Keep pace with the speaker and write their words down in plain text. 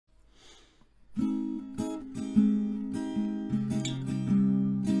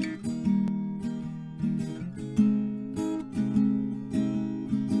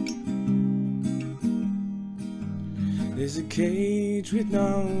is a cage with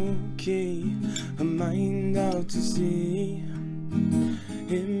no key, a mind out to sea.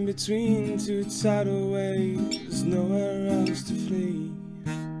 In between two tidal waves, nowhere else to flee.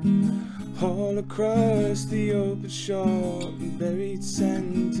 All across the open shore, buried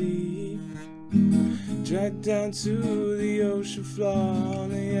sand deep, dragged down to the ocean floor,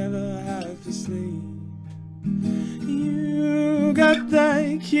 only ever half asleep. You got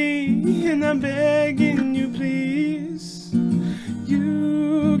that key, and I'm begging you please.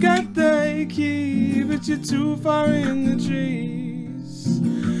 You got that key, but you're too far in the trees.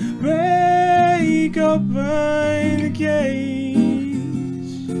 Break open the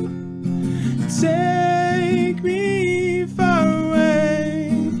cage, take me far away.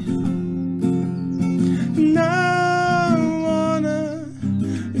 And I wanna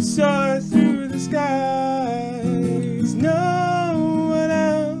soar through the skies. No one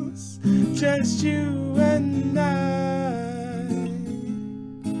else, just you and I.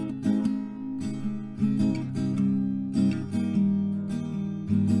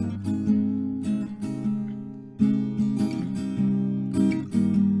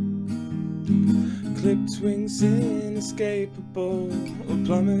 Clipped wings inescapable, or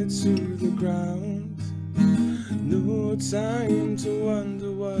plummet to the ground. No time to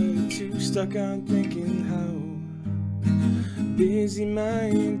wonder what, too stuck on thinking how. Busy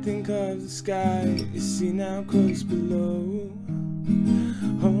mind, think of the sky, you see now close below.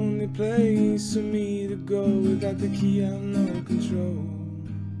 Only place for me to go, without the key I have no control.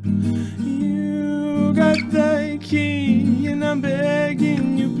 You got that key, and I'm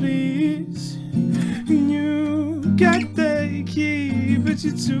begging you please. You got that key, but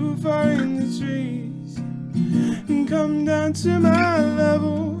you're too far in the trees. And come down to my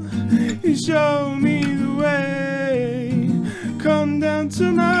level, you show me the way. Come down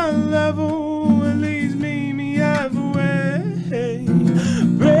to my level, at least meet me halfway.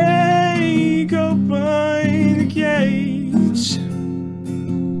 Break open the cage,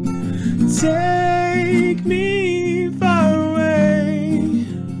 take me far away.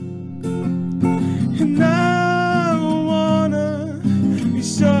 And I wanna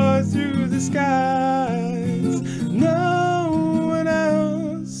soar through the skies. No one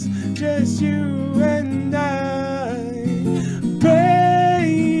else, just you and I.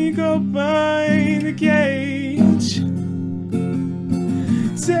 Break open the cage,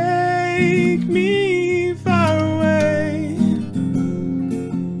 take me far away.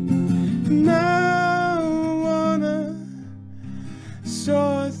 And I wanna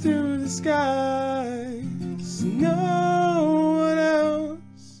soar through the skies. No one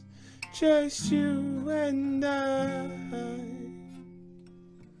else, just you and I.